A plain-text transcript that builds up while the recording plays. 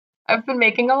I've been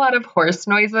making a lot of horse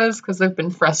noises because I've been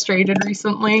frustrated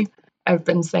recently. I've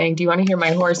been saying, do you want to hear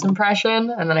my horse impression?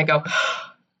 And then I go,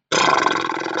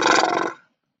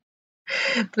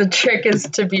 the trick is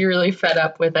to be really fed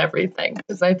up with everything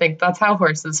because I think that's how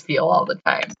horses feel all the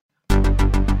time.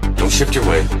 Don't shift your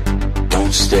weight.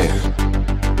 Don't stare.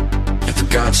 And for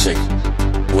God's sake,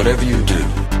 whatever you do,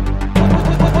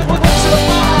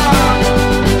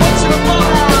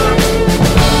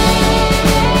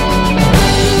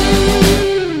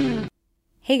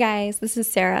 Hey guys, this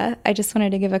is Sarah. I just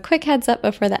wanted to give a quick heads up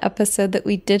before the episode that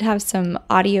we did have some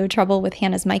audio trouble with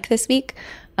Hannah's mic this week.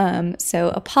 So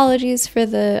apologies for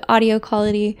the audio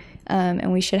quality,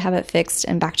 and we should have it fixed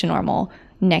and back to normal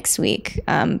next week.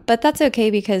 But that's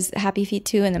okay because Happy Feet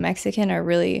 2 and The Mexican are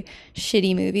really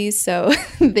shitty movies, so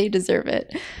they deserve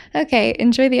it. Okay,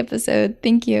 enjoy the episode.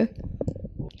 Thank you.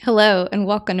 Hello, and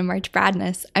welcome to March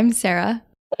Bradness. I'm Sarah.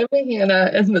 I'm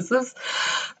Hannah, and this is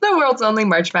the world's only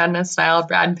March Madness style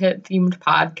Brad Pitt themed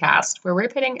podcast where we're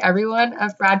pitting every one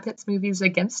of Brad Pitt's movies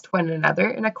against one another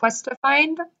in a quest to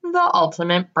find the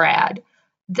ultimate Brad.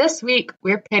 This week,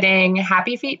 we're pitting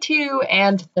Happy Feet 2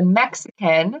 and The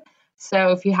Mexican.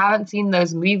 So if you haven't seen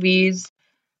those movies,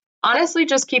 honestly,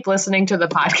 just keep listening to the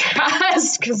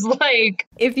podcast because,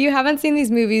 if you haven't seen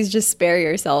these movies, just spare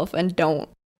yourself and don't.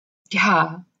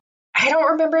 Yeah. I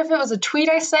don't remember if it was a tweet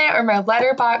I sent or my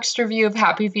Letterboxd review of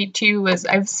Happy Feet 2 was,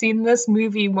 I've seen this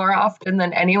movie more often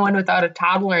than anyone without a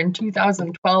toddler in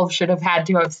 2012 should have had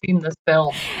to have seen this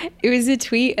film. It was a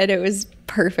tweet and it was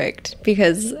perfect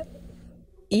because,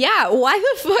 yeah, why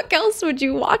the fuck else would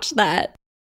you watch that?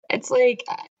 It's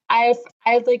I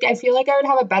feel like I would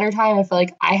have a better time if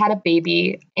I had a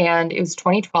baby and it was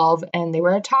 2012 and they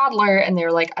were a toddler and they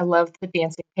were like, I love the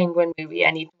Dancing Penguin movie.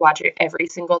 I need to watch it every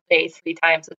single day, 3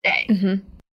 times a day.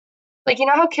 Mm-hmm. You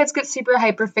know how kids get super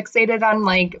hyper fixated on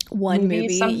one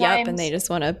movie, yep, and they just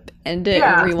want to end it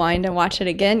and rewind and watch it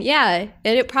again. Yeah,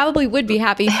 and it probably would be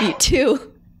Happy Feet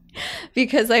too,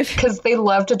 because they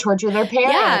love to torture their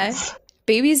parents. Yeah.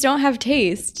 Babies don't have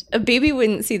taste. A baby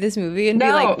wouldn't see this movie and be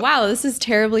like, wow, this is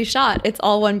terribly shot. It's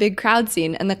all one big crowd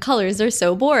scene and the colors are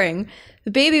so boring.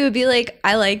 The baby would be like,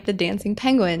 I like the Dancing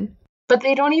Penguin. But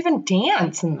they don't even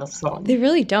dance in this one. They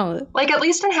really don't. At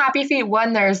least in Happy Feet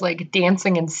 1, there's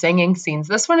dancing and singing scenes.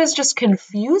 This one is just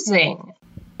confusing.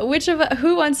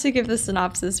 Who wants to give the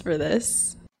synopsis for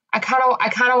this? I kind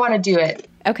of want to do it.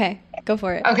 Okay, go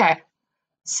for it. Okay.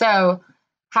 So,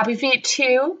 Happy Feet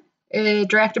 2,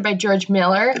 directed by George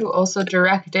Miller, who also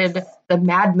directed the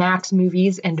Mad Max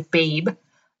movies and Babe,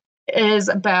 is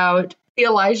about the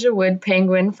Elijah Wood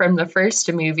penguin from the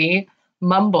first movie.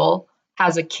 Mumble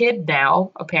has a kid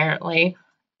now, apparently,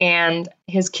 and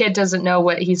his kid doesn't know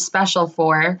what he's special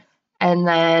for. And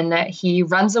then he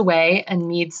runs away and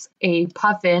meets a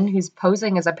puffin who's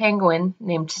posing as a penguin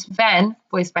named Sven,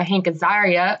 voiced by Hank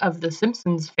Azaria of The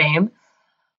Simpsons fame.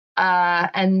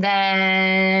 And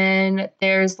then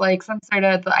there's some sort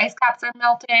of, the ice caps are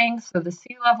melting, so the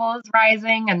sea level is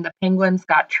rising, and the penguins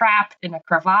got trapped in a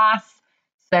crevasse.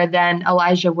 So then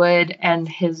Elijah Wood and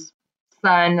his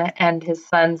son and his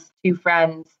son's 2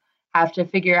 friends have to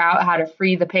figure out how to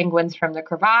free the penguins from the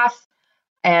crevasse.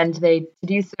 And to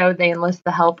do so, they enlist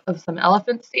the help of some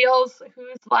elephant seals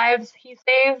whose lives he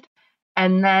saved.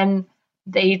 And then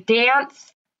they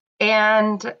dance.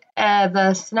 And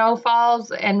the snow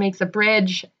falls and makes a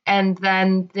bridge, and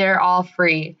then they're all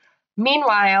free.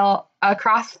 Meanwhile,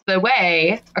 across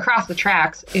the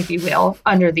tracks, if you will,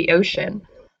 under the ocean,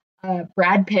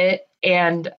 Brad Pitt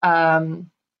and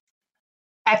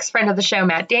ex-friend of the show,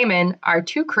 Matt Damon, are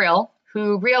 2 krill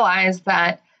who realize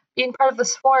that being part of the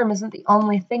swarm isn't the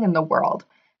only thing in the world.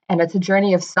 And it's a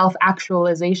journey of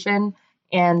self-actualization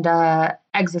and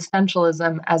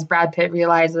existentialism, as Brad Pitt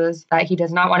realizes that he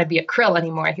does not want to be a krill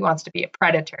anymore. He wants to be a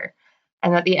predator.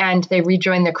 And at the end, they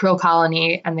rejoin the krill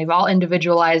colony, and they've all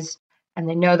individualized, and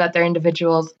they know that they're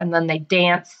individuals, and then they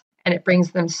dance, and it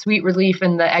brings them sweet relief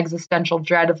in the existential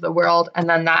dread of the world, and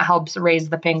then that helps raise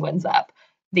the penguins up.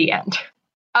 The end.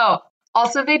 Oh,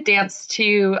 also they dance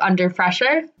to Under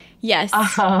Pressure. Yes.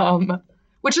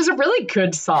 Which is a really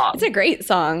good song. It's a great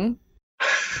song.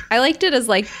 I liked it as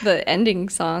the ending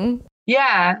song.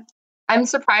 Yeah. I'm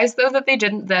surprised, though, that they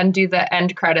didn't then do the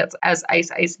end credits as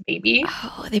Ice Ice Baby.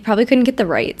 Oh, they probably couldn't get the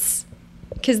rights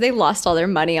because they lost all their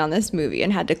money on this movie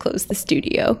and had to close the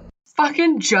studio.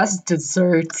 Fucking just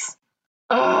desserts.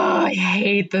 Oh, I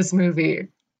hate this movie.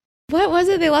 What was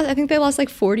it they lost? I think they lost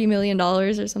 $40 million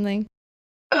or something.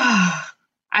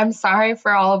 I'm sorry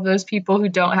for all of those people who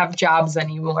don't have jobs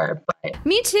anymore. But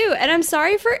me too. And I'm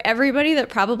sorry for everybody that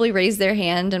probably raised their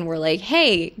hand and were like,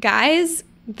 hey, guys,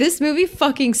 this movie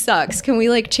fucking sucks. Can we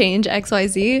like change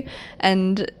XYZ?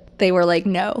 And they were like,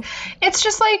 no. It's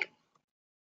just like,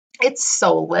 it's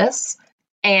soulless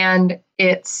and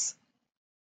it's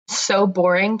so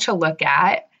boring to look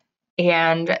at.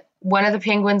 And one of the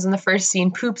penguins in the first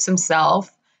scene poops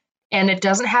himself, and it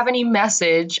doesn't have any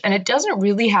message, and it doesn't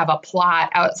really have a plot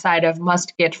outside of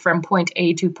must get from point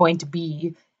A to point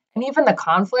B. And even the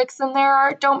conflicts in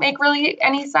there don't make really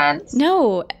any sense.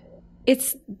 No,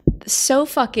 it's so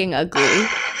fucking ugly.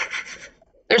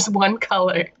 There's one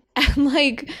color. And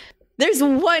like, there's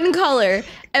one color.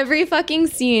 Every fucking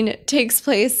scene takes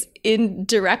place in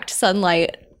direct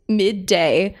sunlight,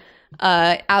 midday.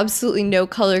 Absolutely no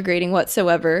color grading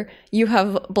whatsoever. You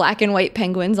have black and white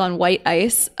penguins on white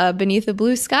ice beneath a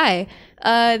blue sky.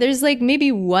 There's like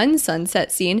maybe one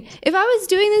sunset scene. If I was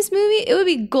doing this movie, it would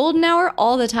be golden hour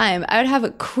all the time. I would have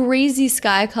a crazy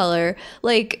sky color,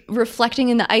 like reflecting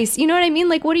in the ice. You know what I mean?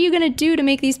 Like, what are you going to do to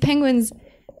make these penguins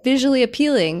visually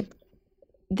appealing?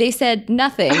 They said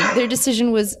nothing. Their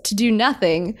decision was to do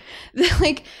nothing.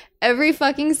 Like, every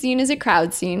fucking scene is a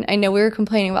crowd scene. I know we were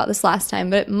complaining about this last time,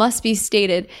 but it must be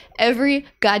stated. Every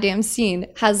goddamn scene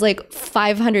has like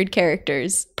 500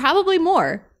 characters. Probably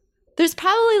more. There's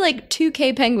probably like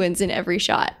 2K penguins in every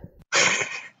shot.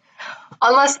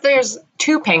 Unless there's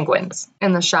 2 penguins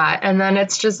in the shot. And then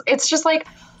it's just like...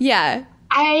 Yeah.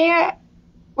 I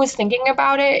was thinking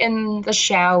about it in the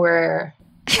shower.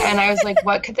 And I was like,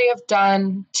 what could they have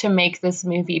done to make this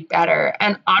movie better?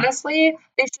 And honestly,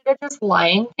 they should have just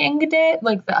Lion King'd it,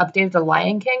 like the updated the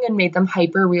Lion King, and made them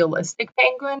hyper-realistic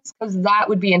penguins, because that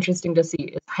would be interesting to see,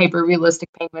 is hyper-realistic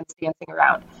penguins dancing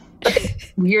around. But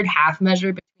this weird half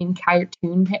measure between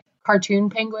cartoon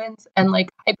penguins and like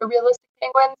hyper-realistic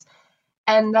penguins,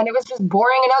 and then it was just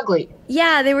boring and ugly.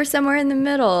 Yeah, they were somewhere in the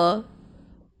middle.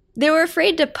 They were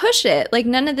afraid to push it. Like,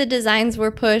 none of the designs were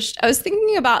pushed. I was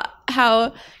thinking about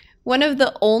how one of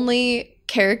the only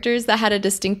characters that had a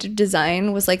distinctive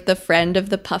design was like the friend of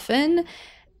the puffin.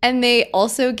 And they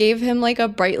also gave him like a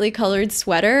brightly colored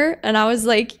sweater. And I was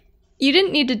like, you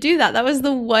didn't need to do that. That was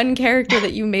the one character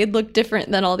that you made look different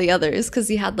than all the others, because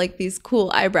he had like these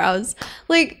cool eyebrows.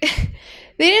 Like,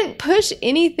 they didn't push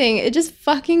anything. It just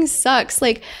fucking sucks.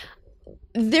 Like,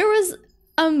 there was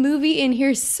a movie in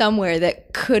here somewhere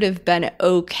that could have been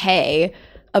okay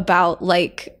about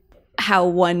like how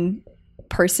one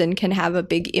person can have a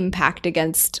big impact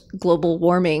against global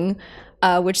warming,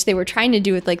 which they were trying to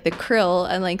do with like the krill,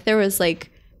 and like there was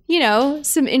like, you know,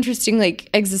 some interesting like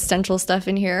existential stuff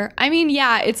in here. I mean,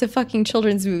 yeah, it's a fucking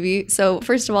children's movie, so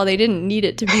first of all, they didn't need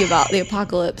it to be about the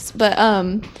apocalypse, but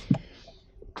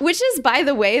which is, by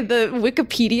the way, the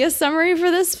Wikipedia summary for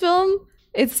this film.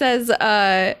 It says,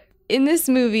 in this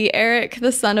movie, Eric,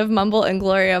 the son of Mumble and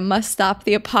Gloria, must stop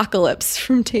the apocalypse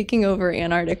from taking over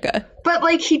Antarctica. But,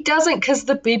 like, he doesn't, because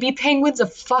the baby penguin's a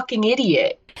fucking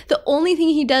idiot. The only thing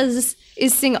he does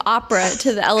is sing opera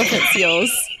to the elephant seals.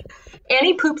 And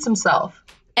he poops himself.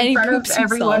 And in front of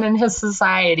everyone in his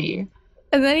society.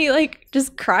 And then he, like,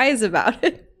 just cries about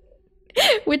it.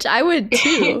 Which I would,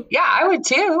 too. Yeah, I would,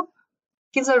 too.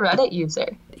 He's a Reddit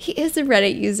user. He is a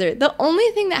Reddit user. The only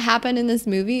thing that happened in this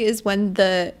movie is when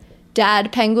the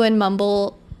dad penguin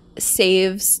Mumble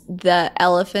saves the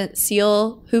elephant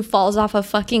seal who falls off a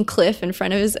fucking cliff in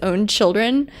front of his own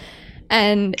children.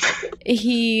 And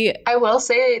I will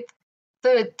say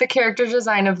the character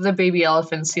design of the baby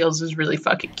elephant seals is really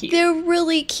fucking cute. They're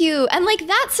really cute. And like,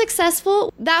 that's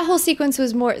successful. That whole sequence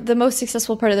was the most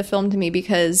successful part of the film to me,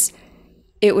 because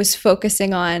it was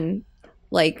focusing on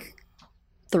like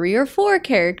 3 or 4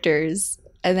 characters.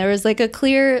 And there was like a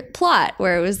clear plot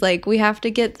where it was like, we have to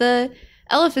get the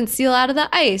elephant seal out of the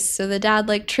ice. So the dad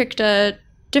like tricked a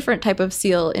different type of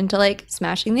seal into like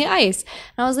smashing the ice.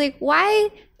 And I was like, why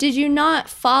did you not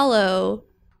follow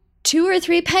 2 or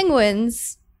 3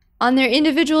 penguins on their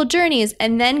individual journeys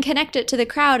and then connect it to the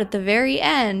crowd at the very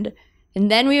end?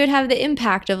 And then we would have the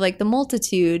impact of like the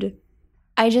multitude.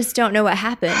 I just don't know what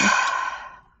happened.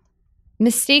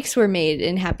 Mistakes were made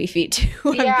in Happy Feet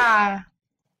 2. Yeah.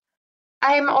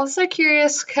 I'm also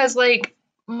curious because, like,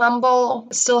 Mumble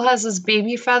still has his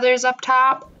baby feathers up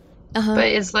top, but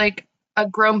is, like, a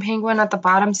grown penguin at the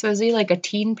bottom. So is he, like, a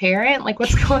teen parent? Like,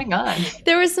 what's going on?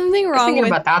 There was something wrong I was thinking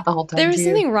about that the whole time, There was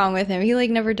something wrong with him. He, like,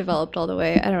 never developed all the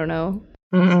way. I don't know.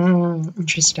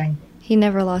 Interesting. He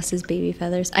never lost his baby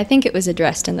feathers. I think it was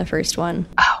addressed in the first one.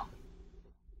 Oh.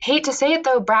 Hate to say it,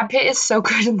 though, Brad Pitt is so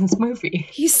good in this movie.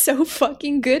 He's so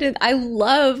fucking good, and I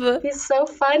love... He's so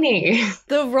funny.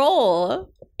 The role.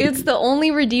 It's the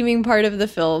only redeeming part of the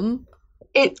film.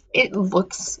 It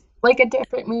looks like a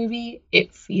different movie.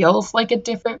 It feels like a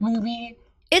different movie.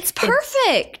 It's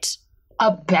perfect.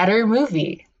 a better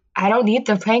movie. I don't need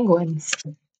the Penguins.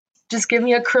 Just give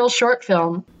me a Krill short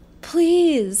film.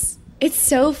 Please. It's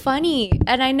so funny.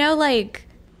 And I know, like,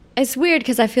 it's weird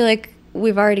because I feel like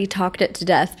we've already talked it to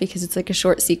death because it's like a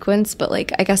short sequence, but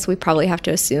like, I guess we probably have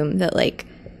to assume that, like,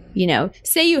 you know,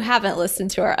 say you haven't listened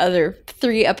to our other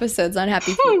 3 episodes on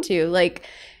Happy Feet 2, like,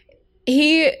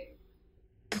 he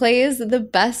plays the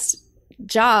best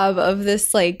job of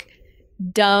this, like,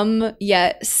 dumb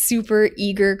yet super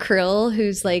eager Krill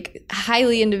who's like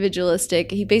highly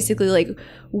individualistic. He basically like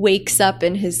wakes up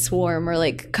in his swarm or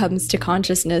like comes to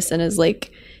consciousness and is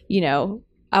like, you know,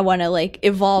 I want to like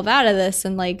evolve out of this.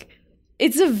 And like,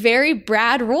 it's a very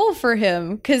Brad role for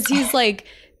him because he's like,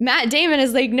 Matt Damon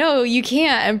is like, no, you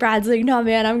can't. And Brad's like, no,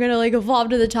 man, I'm going to like evolve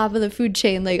to the top of the food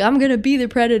chain. Like, I'm going to be the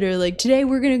predator. Like, today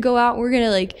we're going to go out and we're going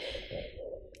to like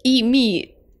eat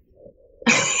meat.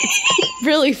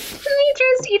 Really? He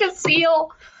tries to eat a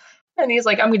seal. And he's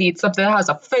like, I'm going to eat something that has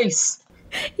a face.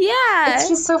 Yeah. It's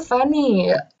just so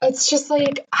funny. It's just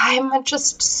like, I'm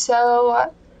just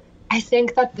so... I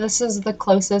think that this is the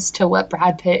closest to what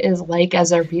Brad Pitt is like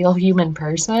as a real human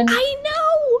person. I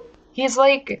know. He's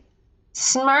like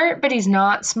smart, but he's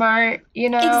not smart, you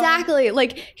know? Exactly.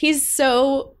 Like, he's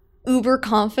so uber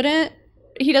confident.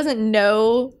 He doesn't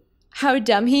know how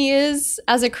dumb he is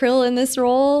as a Krill in this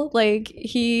role. Like,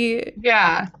 he...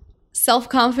 Yeah.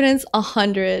 Self-confidence,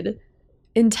 100.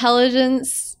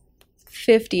 Intelligence,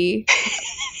 50.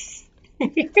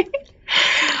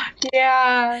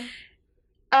 Yeah.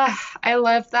 I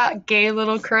love that gay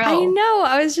little Krill. I know.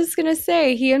 I was just going to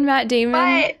say, he and Matt Damon...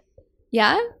 But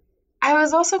yeah? I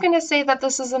was also going to say that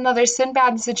this is another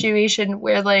Sinbad situation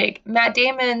where, like, Matt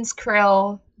Damon's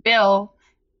Krill, Bill,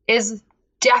 is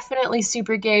definitely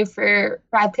super gay for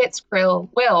Brad Pitt's Krill,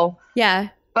 Will. Yeah.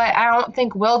 But I don't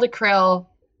think Will the Krill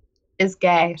is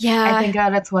gay. Yeah. I think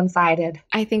that it's one-sided.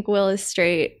 I think Will is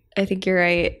straight. I think you're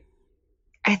right.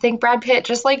 I think Brad Pitt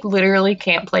just, like, literally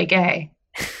can't play gay.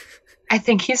 I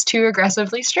think he's too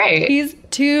aggressively straight. He's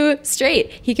too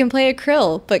straight. He can play a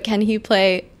Krill, but can he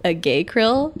play a gay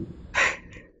Krill?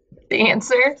 The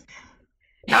answer?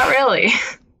 Not really.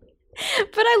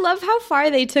 But I love how far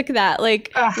they took that.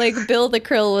 Like Bill the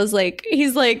Krill was like,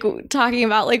 he's like talking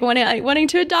about like wanting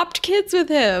to adopt kids with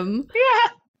him.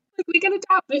 Yeah. Like, we can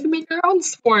adopt. We can make our own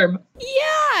swarm.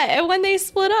 Yeah. And when they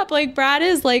split up, like Brad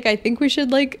is like, I think we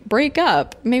should like break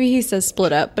up. Maybe he says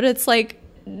split up, but it's like,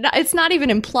 it's not even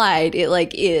implied. It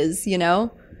like is, you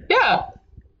know? Yeah.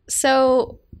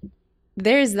 So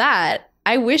there's that.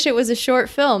 I wish it was a short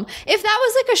film. If that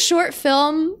was like a short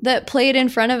film that played in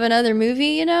front of another movie,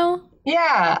 you know?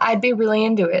 Yeah, I'd be really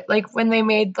into it. Like when they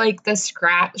made like the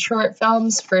scratch short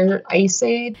films for Ice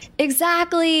Age.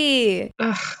 Exactly.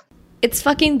 Ugh. It's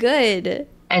fucking good.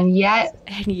 And yet.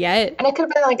 And it could have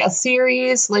been like a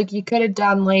series. Like you could have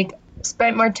done like,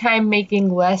 spent more time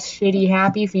making less shitty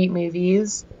Happy Feet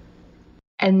movies.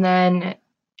 And then,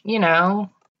 you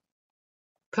know,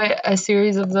 put a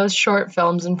series of those short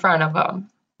films in front of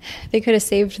them. They could have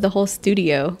saved the whole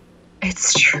studio.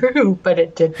 It's true, but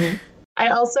it didn't. I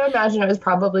also imagine it was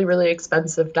probably really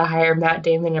expensive to hire Matt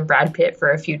Damon and Brad Pitt for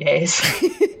a few days.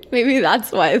 Maybe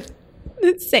that's why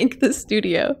it sank the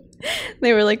studio.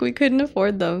 They were like, we couldn't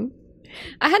afford them.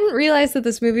 I hadn't realized that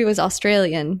this movie was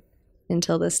Australian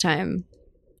until this time.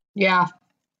 Yeah.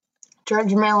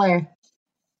 George Miller.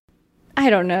 I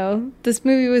don't know. This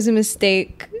movie was a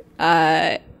mistake.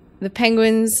 The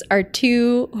penguins are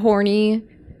too horny.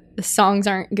 The songs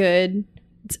aren't good.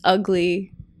 It's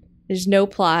ugly. There's no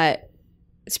plot.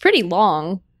 It's pretty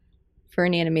long for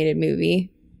an animated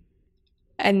movie.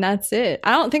 And that's it.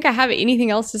 I don't think I have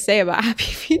anything else to say about Happy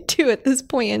Feet 2 at this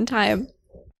point in time.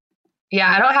 Yeah,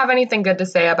 I don't have anything good to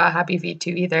say about Happy Feet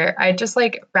 2 either. I just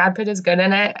like Brad Pitt is good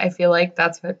in it. I feel like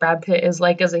that's what Brad Pitt is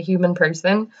like as a human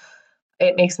person.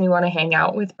 It makes me want to hang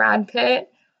out with Brad Pitt.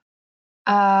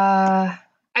 I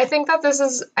think this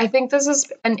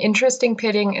is an interesting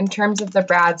pitting in terms of the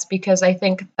Brads because I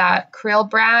think that Krill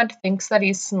Brad thinks that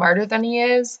he's smarter than he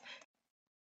is,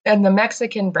 and the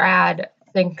Mexican Brad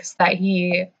thinks that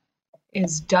he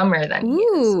is dumber than he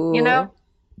is. You know?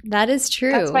 That is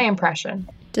true. That's my impression.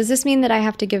 Does this mean that I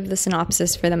have to give the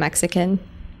synopsis for the Mexican?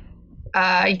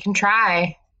 You can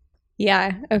try.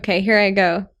 Yeah. Okay, here I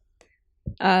go.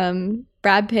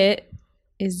 Brad Pitt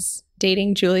is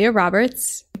dating Julia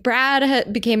Roberts.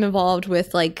 Brad became involved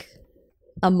with like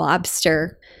a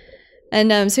mobster.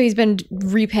 And so he's been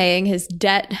repaying his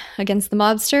debt against the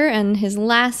mobster. And his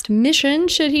last mission,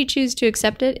 should he choose to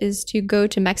accept it, is to go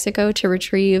to Mexico to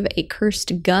retrieve a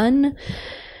cursed gun.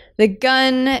 The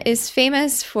gun is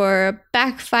famous for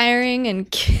backfiring and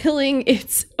killing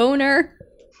its owner.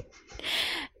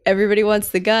 everybody wants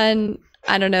the gun.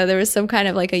 I don't know. There was some kind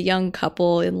of like a young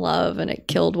couple in love and it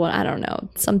killed one. I don't know.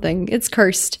 Something. It's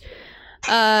cursed.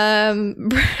 Brad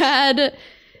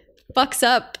fucks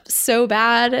up so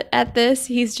bad at this.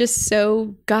 He's just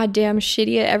so goddamn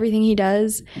shitty at everything he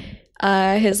does.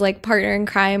 His like partner in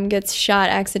crime gets shot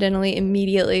accidentally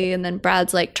immediately, and then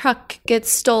Brad's like truck gets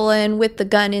stolen with the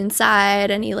gun inside,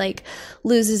 and he like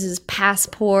loses his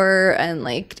passport, and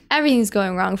like everything's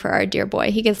going wrong for our dear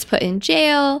boy. He gets put in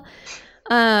jail.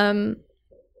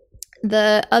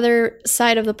 The other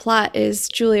side of the plot is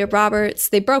Julia Roberts.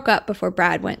 They broke up before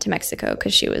Brad went to Mexico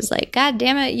because she was like, God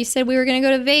damn it, you said we were going to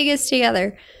go to Vegas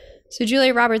together. So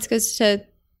Julia Roberts goes to...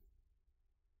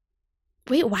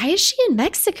 Wait, why is she in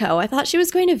Mexico? I thought she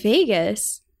was going to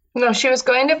Vegas. No, she was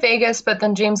going to Vegas, but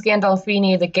then James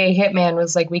Gandolfini, the gay hitman,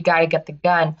 was like, we got to get the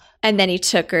gun. And then he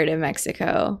took her to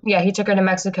Mexico. Yeah, he took her to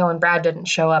Mexico and Brad didn't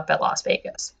show up at Las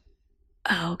Vegas.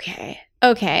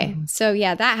 Okay. So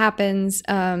yeah, that happens.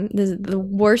 This is the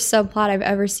worst subplot I've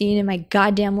ever seen in my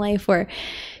goddamn life, where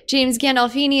James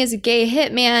Gandolfini is a gay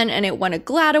hitman and it won a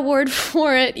GLAAD award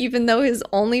for it, even though his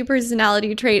only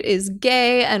personality trait is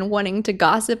gay and wanting to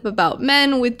gossip about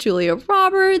men with Julia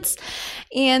Roberts.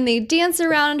 And they dance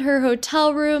around her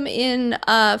hotel room in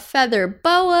feather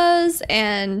boas,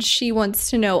 and she wants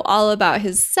to know all about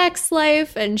his sex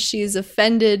life, and she's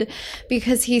offended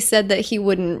because he said that he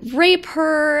wouldn't rape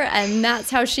her, and that's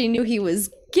how she knew he was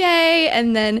gay.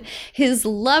 And then his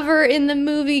lover in the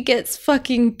movie gets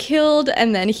fucking killed,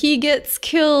 and then he gets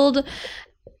killed,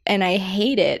 and I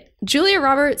hate it. Julia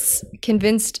Roberts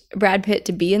convinced Brad Pitt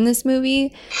to be in this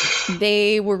movie.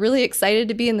 They were really excited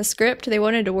to be in the script. They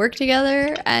wanted to work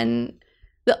together, and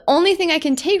the only thing I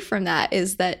can take from that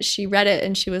is that she read it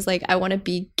and she was like, I want to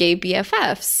be gay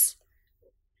BFFs.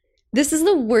 This is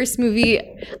the worst movie.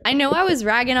 I know I was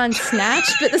ragging on Snatch,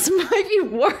 but this might be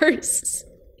worse.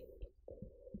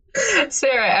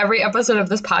 Sarah, every episode of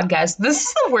this podcast, this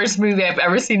is the worst movie I've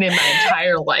ever seen in my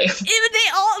entire life.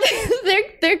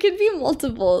 There could be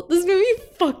multiple. This movie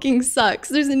fucking sucks.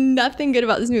 There's nothing good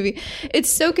about this movie. It's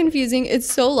so confusing. It's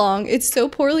so long. It's so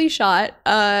poorly shot.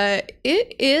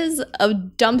 It is a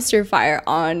dumpster fire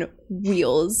on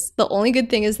wheels. The only good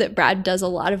thing is that Brad does a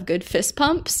lot of good fist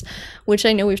pumps, which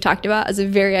I know we've talked about as a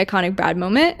very iconic Brad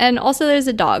moment. And also there's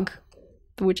a dog,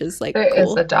 which is like There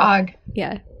cool. is a dog.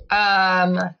 Yeah.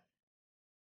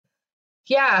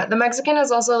 Yeah, the Mexican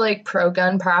is also like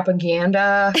pro-gun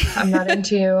propaganda. I'm not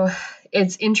into.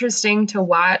 It's interesting to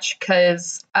watch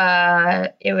because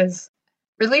it was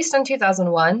released in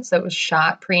 2001, so it was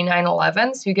shot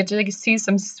pre-9/11. So you get to see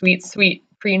some sweet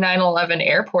pre-9/11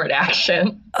 airport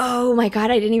action. Oh my God,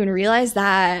 I didn't even realize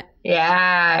that.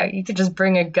 Yeah, you could just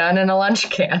bring a gun and a lunch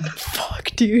can.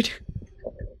 Fuck, dude.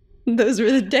 Those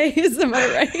were the days, am I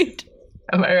right?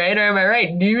 Am I right or am I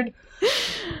right, dude?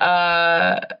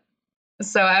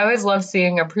 So I always love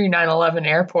seeing a pre-9/11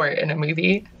 airport in a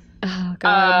movie. Oh,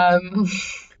 God.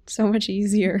 So much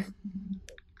easier.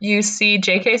 You see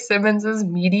J.K. Simmons'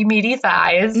 meaty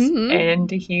thighs,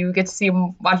 and you get to see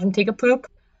him, watch him take a poop.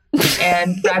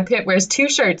 And Brad Pitt wears 2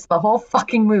 shirts the whole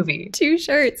fucking movie. 2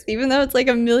 shirts, even though it's like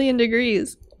 1,000,000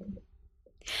 degrees.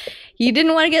 He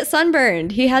didn't want to get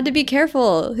sunburned. He had to be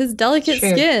careful. His delicate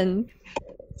skin.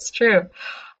 It's true.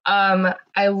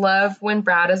 I love when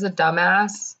Brad is a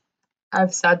dumbass.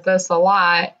 I've said this a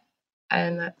lot,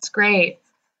 and that's great.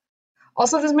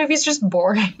 Also, this movie's just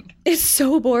boring. It's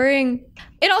so boring.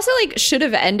 It also like should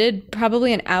have ended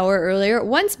probably an hour earlier.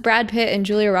 Once Brad Pitt and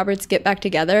Julia Roberts get back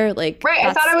together, like right.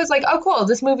 I thought I was like, oh, cool,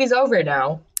 this movie's over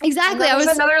now. Exactly. I was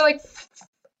another like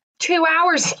 2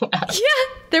 hours left.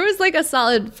 Yeah, there was like a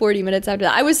solid 40 minutes after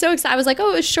that. I was so excited. I was like,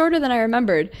 oh, it was shorter than I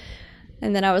remembered.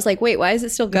 And then I was like, wait, why is it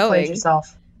still going? You played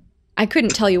yourself. I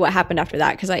couldn't tell you what happened after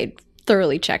that because I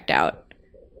thoroughly checked out.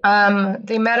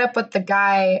 They met up with the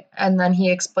guy, and then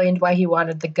he explained why he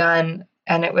wanted the gun,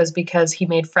 and it was because he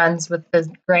made friends with the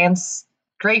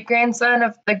great-grandson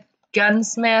of the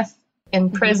gunsmith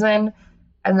in prison,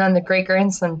 and then the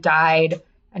great-grandson died,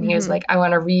 and he was like, I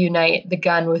want to reunite the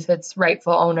gun with its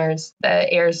rightful owners,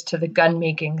 the heirs to the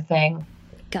gun-making thing.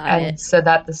 Got it. So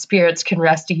that the spirits can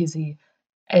rest easy.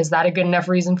 Is that a good enough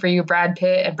reason for you, Brad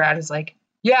Pitt? And Brad was like,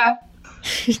 yeah.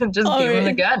 Just give him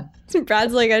the gun.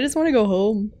 Brad's like, I just want to go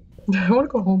home. I want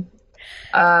to go home.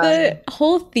 The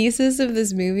whole thesis of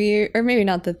this movie, or maybe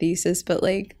not the thesis, but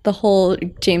like the whole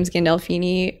James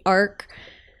Gandolfini arc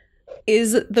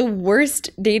is the worst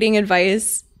dating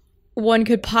advice one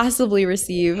could possibly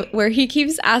receive, where he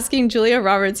keeps asking Julia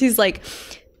Roberts, he's like,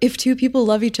 if 2 people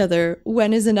love each other,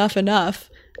 when is enough enough?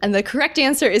 And the correct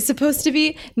answer is supposed to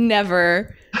be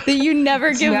never. That you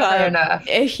never give never up.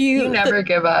 Enough. You never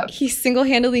give up. He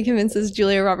single-handedly convinces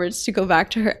Julia Roberts to go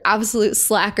back to her absolute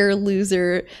slacker,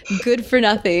 loser, good for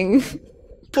nothing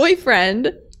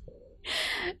boyfriend.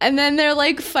 And then they're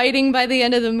like fighting by the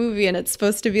end of the movie, and it's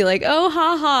supposed to be like, oh,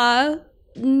 haha,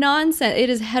 nonsense. It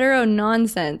is hetero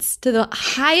nonsense to the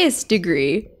highest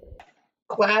degree.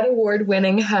 GLAAD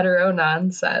award-winning hetero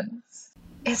nonsense.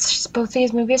 It's just both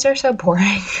these movies are so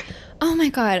boring. Oh my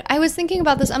God. I was thinking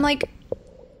about this. I'm like,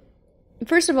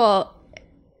 first of all,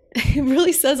 it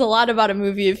really says a lot about a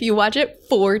movie if you watch it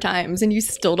 4 times and you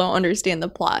still don't understand the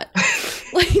plot.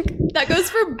 Like, that goes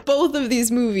for both of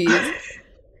these movies.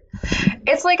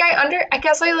 It's like I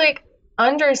guess I like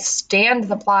understand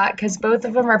the plot because both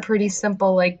of them are pretty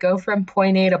simple. Like, go from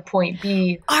point A to point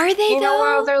B. Are they, you know, though?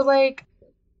 while they're like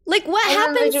what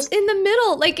happens in the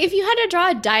middle? Like, if you had to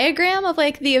draw a diagram of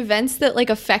like the events that like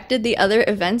affected the other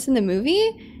events in the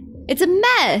movie, it's a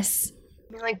mess.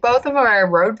 I mean, like, both of them are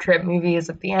road trip movies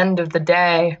at the end of the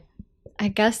day. I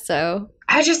guess so.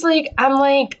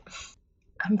 I'm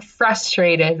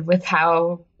frustrated with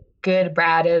how good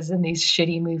Brad is in these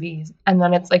shitty movies. And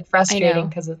then it's like frustrating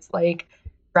because it's like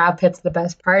Brad Pitt's the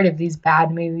best part of these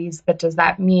bad movies. But does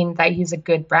that mean that he's a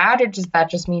good Brad, or does that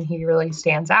just mean he really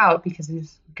stands out because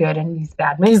he's good in these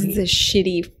bad movies? This is a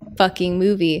shitty fucking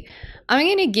movie. I'm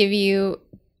going to give you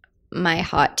my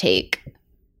hot take.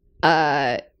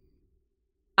 I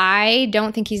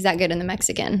don't think he's that good in The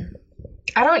Mexican.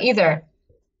 I don't either.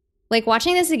 Like,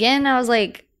 watching this again, I was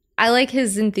like, I like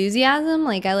his enthusiasm.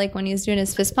 Like, I like when he's doing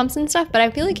his fist pumps and stuff, but I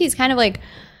feel like he's kind of like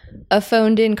a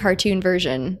phoned in cartoon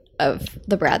version of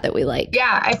the Brad that we like.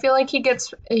 Yeah, I feel like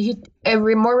a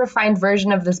more refined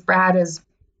version of this Brad is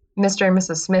Mr. and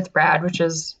Mrs. Smith Brad, which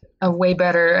is a way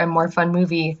better and more fun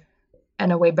movie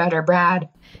and a way better Brad.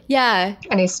 Yeah.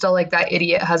 And he's still like that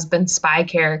idiot husband spy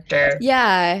character.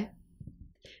 Yeah.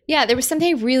 Yeah, there was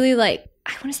something really like,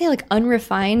 I want to say like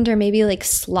unrefined or maybe like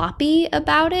sloppy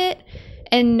about it,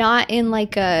 and not in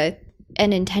like an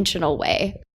intentional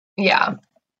way. Yeah.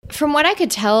 From what I could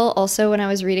tell also when I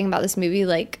was reading about this movie,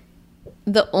 like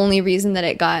the only reason that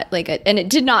it got like and it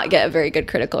did not get a very good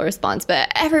critical response,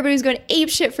 but everybody was going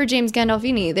apeshit for James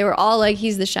Gandolfini. They were all like,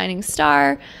 he's the shining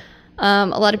star. A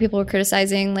lot of people were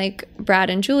criticizing like Brad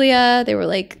and Julia. They were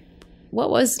like, what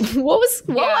was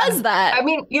that? I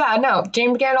mean, yeah, no,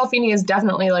 James Gandolfini is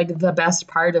definitely like the best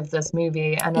part of this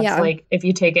movie. And it's like, if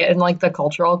you take it in like the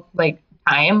cultural like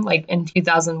time, like in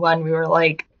 2001, we were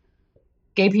like,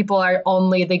 gay people are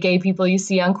only the gay people you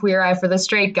see on Queer Eye for the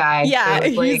Straight Guy. Yeah, so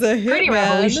it was, he's a pretty hitman.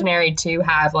 revolutionary to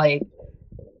have like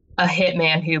a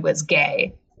hitman who was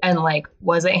gay. And like,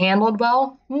 was it handled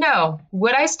well? No.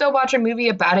 Would I still watch a movie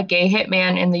about a gay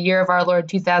hitman in the year of our Lord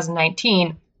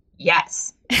 2019?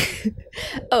 Yes.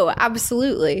 Oh,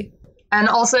 absolutely. And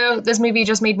also, this movie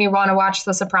just made me want to watch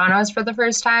The Sopranos for the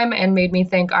first time and made me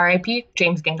think, R.I.P.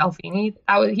 James Gandolfini.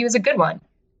 He was a good one.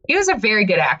 He was a very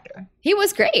good actor. He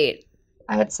was great.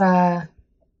 We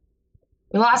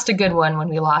lost a good one when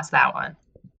we lost that one.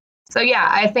 So yeah,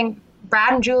 I think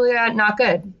Brad and Julia, not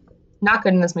good. Not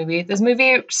good in this movie. This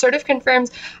movie sort of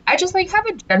confirms, I just like have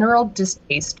a general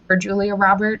distaste for Julia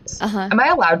Roberts. Am I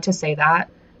allowed to say that?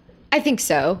 I think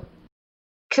so.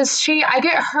 Because I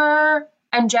get her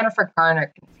and Jennifer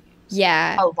Garner confused.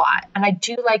 Yeah. A lot. And I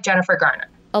do like Jennifer Garner.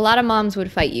 A lot of moms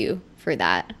would fight you for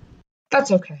that.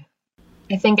 That's okay.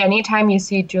 I think anytime you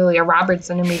see Julia Roberts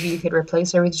in a movie, you could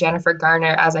replace her with Jennifer Garner,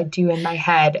 as I do in my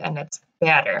head, and it's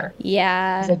better.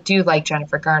 Yeah. 'Cause I do like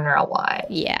Jennifer Garner a lot.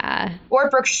 Yeah. Or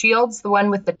Brooke Shields, the one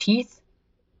with the teeth.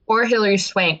 Or Hilary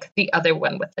Swank, the other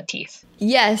one with the teeth.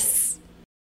 Yes.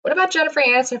 What about Jennifer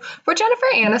Aniston? Were Jennifer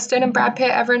Aniston and Brad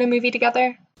Pitt ever in a movie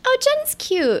together? Oh, Jen's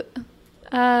cute.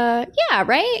 Yeah,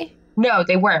 right? No,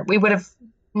 they weren't. We would have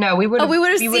seen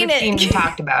it. And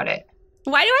talked about it.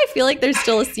 Why do I feel like there's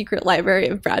still a secret library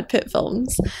of Brad Pitt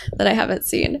films that I haven't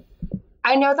seen?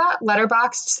 I know that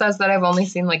Letterboxd says that I've only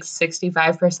seen like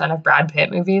 65% of Brad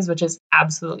Pitt movies, which is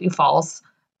absolutely false.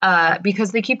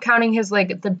 Because they keep counting his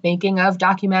like the making of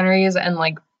documentaries and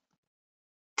like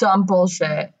dumb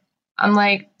bullshit. I'm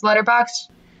like, Letterboxd?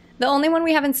 The only one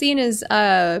we haven't seen is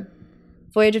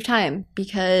Voyage of Time,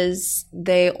 because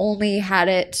they only had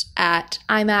it at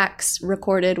IMAX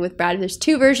recorded with Brad. There's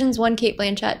 2 versions. One Cate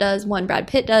Blanchett does, one Brad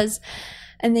Pitt does.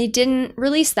 And they didn't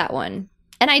release that one.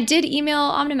 And I did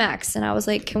email Omnimax and I was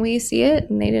like, can we see it?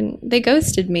 And they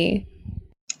ghosted me.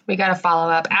 We got to follow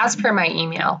up. As per my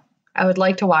email, I would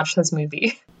like to watch this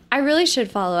movie. I really should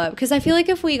follow up, because I feel like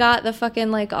if we got the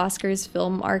fucking like Oscars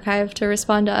Film Archive to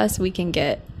respond to us, we can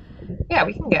get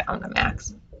on the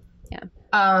max. Yeah.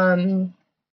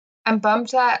 I'm bummed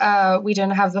that we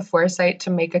didn't have the foresight to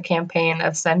make a campaign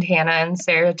of send Hannah and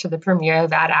Sarah to the premiere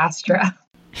of Ad Astra.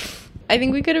 I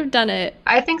think we could have done it.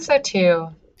 I think so too.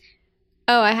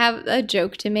 Oh, I have a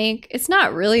joke to make. It's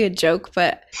not really a joke,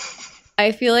 but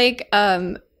I feel like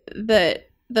the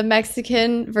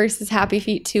Mexican versus Happy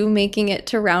Feet 2 making it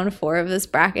to round 4 of this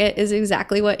bracket is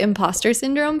exactly what imposter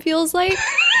syndrome feels like.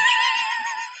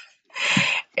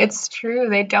 It's true.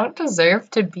 They don't deserve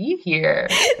to be here.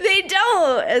 They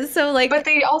don't. And so but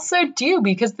they also do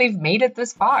because they've made it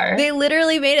this far. They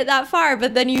literally made it that far,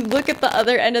 but then you look at the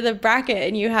other end of the bracket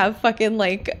and you have fucking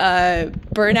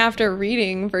Burn After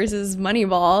Reading versus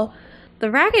Moneyball. The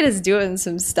bracket is doing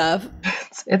some stuff.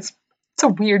 It's a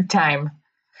weird time.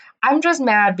 I'm just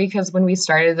mad because when we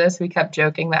started this, we kept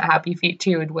joking that Happy Feet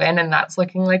 2 would win, and that's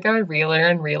looking like a realer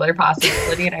and realer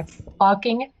possibility, and I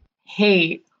fucking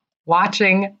hate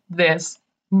watching this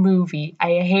movie.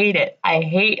 I hate it. I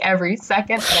hate every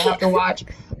second that I have to watch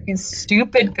these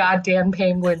stupid goddamn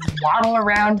penguins waddle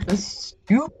around the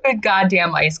stupid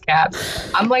goddamn ice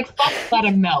caps. I'm like, fuck, let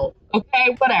him melt.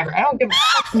 Okay, whatever. I don't give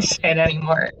a fucking shit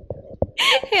anymore.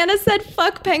 Hannah said,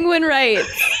 fuck penguin rights.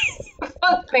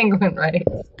 Fuck penguin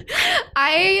rights.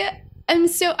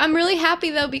 I'm really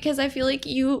happy though, because I feel like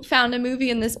you found a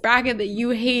movie in this bracket that you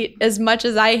hate as much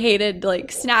as I hated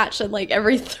Snatch and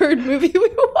every third movie we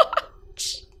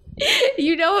watch.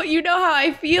 You know how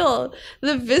I feel.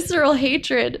 The visceral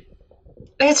hatred.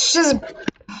 It's just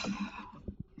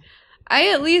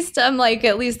at least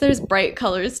there's bright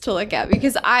colors to look at,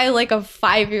 because I, like a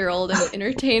 5-year-old, am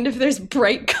entertained if there's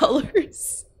bright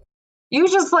colors. You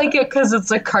just like it because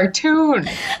it's a cartoon.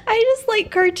 I just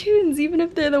like cartoons, even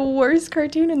if they're the worst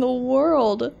cartoon in the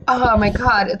world. Oh my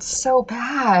god, it's so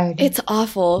bad. It's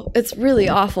awful. It's really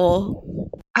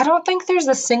awful. I don't think there's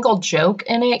a single joke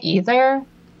in it either.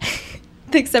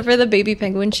 Except for the baby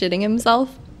penguin shitting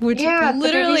himself, which literally happens.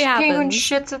 The baby penguin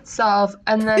shits itself,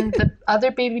 and then the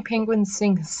other baby penguin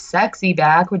sings Sexy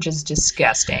Back, which is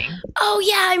disgusting. Oh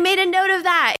yeah, I made a note of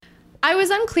that. I was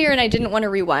unclear and I didn't want to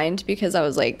rewind because I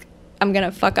was like, I'm going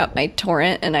to fuck up my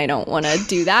torrent and I don't want to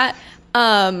do that.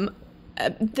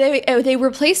 They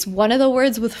replaced one of the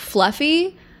words with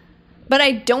fluffy, but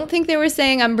I don't think they were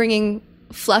saying I'm bringing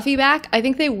fluffy back. I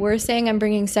think they were saying I'm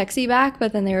bringing sexy back,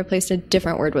 but then they replaced a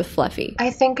different word with fluffy. I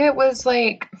think it was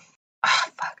I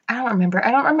don't remember.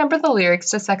 I don't remember the lyrics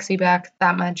to Sexy Back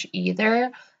that much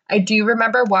either. I do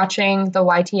remember watching the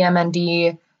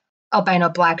YTMND Albino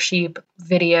Black Sheep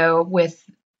video with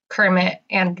Kermit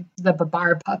and the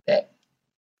Babar puppet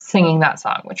singing that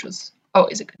song, which was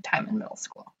always a good time in middle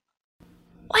school.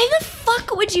 Why the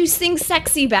fuck would you sing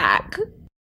Sexy Back?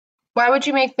 Why would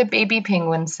you make the baby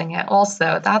penguin sing it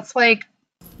also? That's it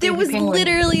was penguin.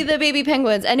 Literally the baby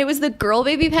penguins, and it was the girl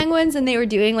baby penguins, and they were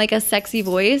doing a sexy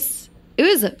voice. It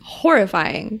was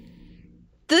horrifying.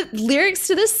 The lyrics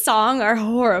to this song are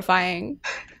horrifying.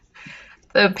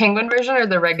 The penguin version or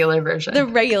the regular version? The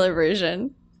regular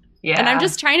version. Yeah. And I'm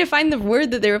just trying to find the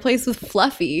word that they replaced with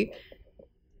fluffy.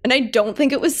 And I don't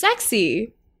think it was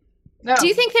sexy. No. Do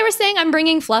you think they were saying I'm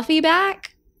bringing fluffy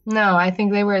back? No, I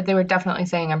think they were definitely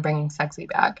saying I'm bringing sexy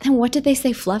back. Then what did they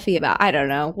say fluffy about? I don't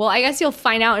know. Well, I guess you'll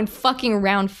find out in fucking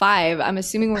round 5. I'm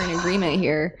assuming we're in agreement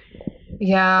here.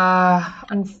 Yeah,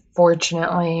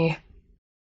 unfortunately.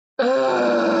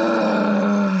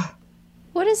 Ugh.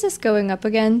 What is this going up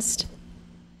against?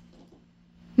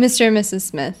 Mr. and Mrs.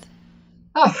 Smith.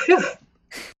 Oh, phew.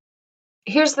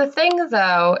 Here's the thing,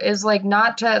 though, is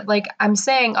not to, I'm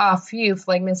saying, oh, phew,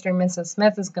 Mr. and Mrs.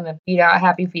 Smith is going to beat out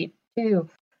Happy Feet 2.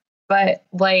 But,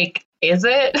 is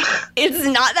it? It's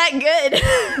not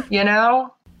that good. You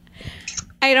know?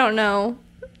 I don't know.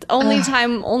 Only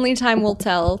time will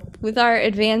tell. With our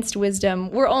advanced wisdom,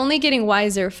 we're only getting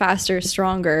wiser, faster,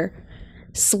 stronger,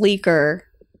 sleeker.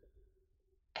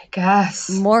 I guess.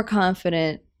 More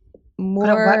confident. More.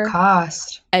 But at what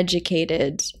cost?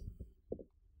 Educated.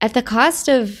 At the cost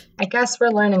of... I guess we're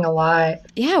learning a lot.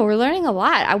 Yeah, we're learning a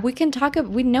lot.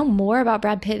 We know more about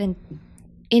Brad Pitt than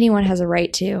anyone has a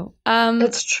right to.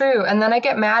 It's true. And then I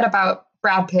get mad about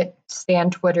Brad Pitt stan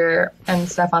Twitter and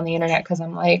stuff on the internet because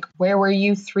I'm like, where were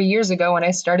you 3 years ago when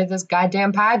I started this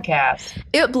goddamn podcast?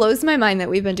 It blows my mind that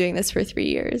we've been doing this for 3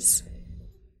 years.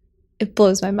 It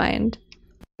blows my mind.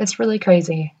 It's really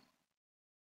crazy.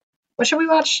 What should we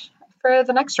watch for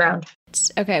the next round?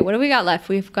 Okay, what do we got left?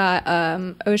 We've got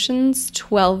Ocean's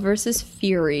 12 versus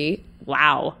Fury.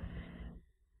 Wow.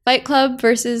 Fight Club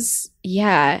versus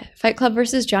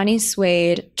Johnny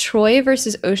Suede. Troy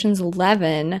versus Ocean's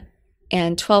 11.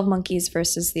 And 12 Monkeys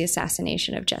versus the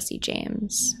assassination of Jesse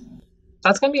James.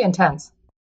 That's going to be intense.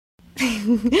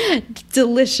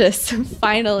 Delicious,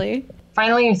 finally.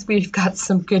 Finally, we've got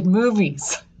some good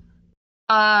movies.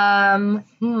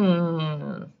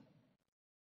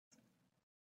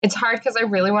 It's hard because I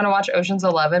really want to watch Ocean's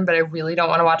 11, but I really don't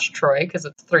want to watch Troy because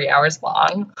it's 3 hours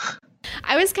long.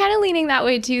 I was kind of leaning that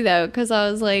way too, though, because I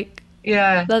was like,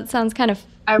 yeah, that sounds kind of,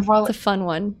 it's a fun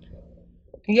one.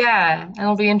 Yeah,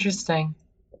 it'll be interesting.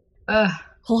 Ugh.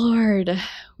 Lord,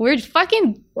 we're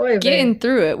fucking getting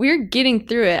through it. We're getting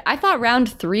through it. I thought round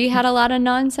 3 had a lot of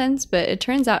nonsense, but it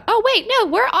turns out, oh wait, no,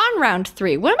 we're on round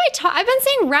 3. What am I talking? I've been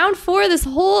saying round 4 this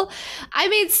whole, I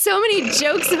made so many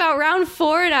jokes about round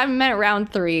 4 and I meant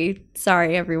round 3.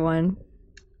 Sorry, everyone.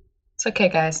 It's okay,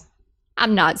 guys.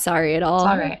 I'm not sorry at all. It's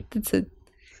all right.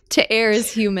 To err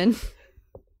is human.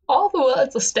 All the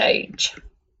world's a stage.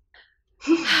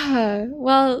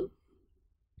 Well,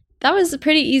 that was a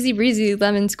pretty easy breezy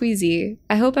lemon squeezy.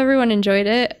 I hope everyone enjoyed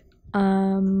it.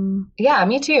 Yeah,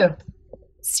 me too.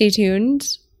 Stay tuned.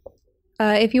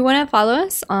 If you want to follow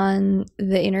us on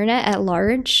the internet at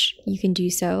large, you can do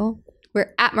so.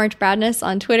 We're at March Bradness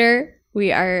on Twitter.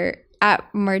 We are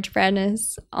at March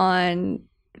Bradness on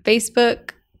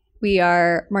Facebook. We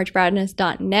are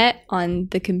marchbradness.net on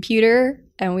the computer.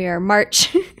 And we are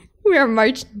March... We are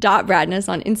March.Bradness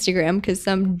on Instagram because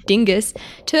some dingus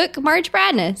took March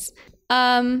Bradness.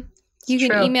 You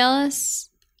can email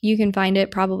us. You can find it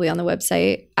probably on the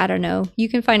website. I don't know. You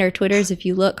can find our Twitters if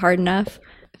you look hard enough.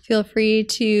 Feel free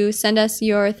to send us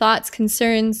your thoughts,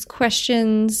 concerns,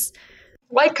 questions.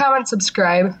 Like, comment,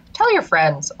 subscribe. Tell your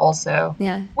friends also.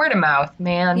 Yeah. Word of mouth,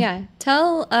 man. Yeah.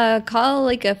 Call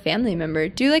like a family member.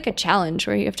 Do like a challenge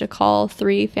where you have to call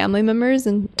 3 family members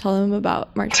and tell them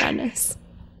about March Madness.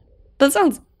 That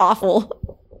sounds awful.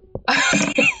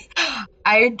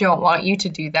 I don't want you to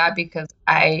do that because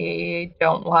I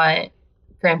don't want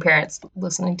grandparents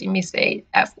listening to me say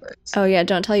F words. Oh, yeah.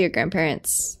 Don't tell your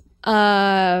grandparents.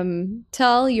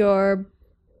 Tell your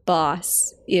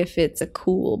boss if it's a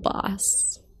cool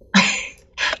boss.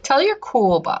 Tell your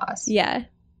cool boss. Yeah.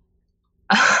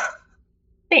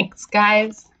 Thanks,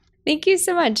 guys. Thank you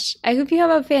so much. I hope you have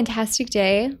a fantastic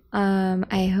day.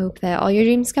 I hope that all your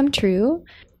dreams come true.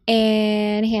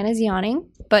 And Hannah's yawning,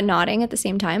 but nodding at the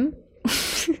same time.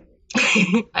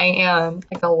 I am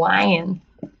like a lion.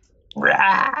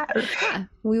 Yeah,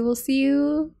 we will see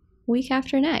you week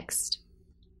after next.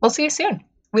 We'll see you soon.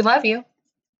 We love you.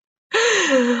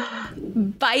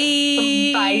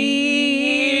 Bye.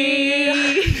 Bye.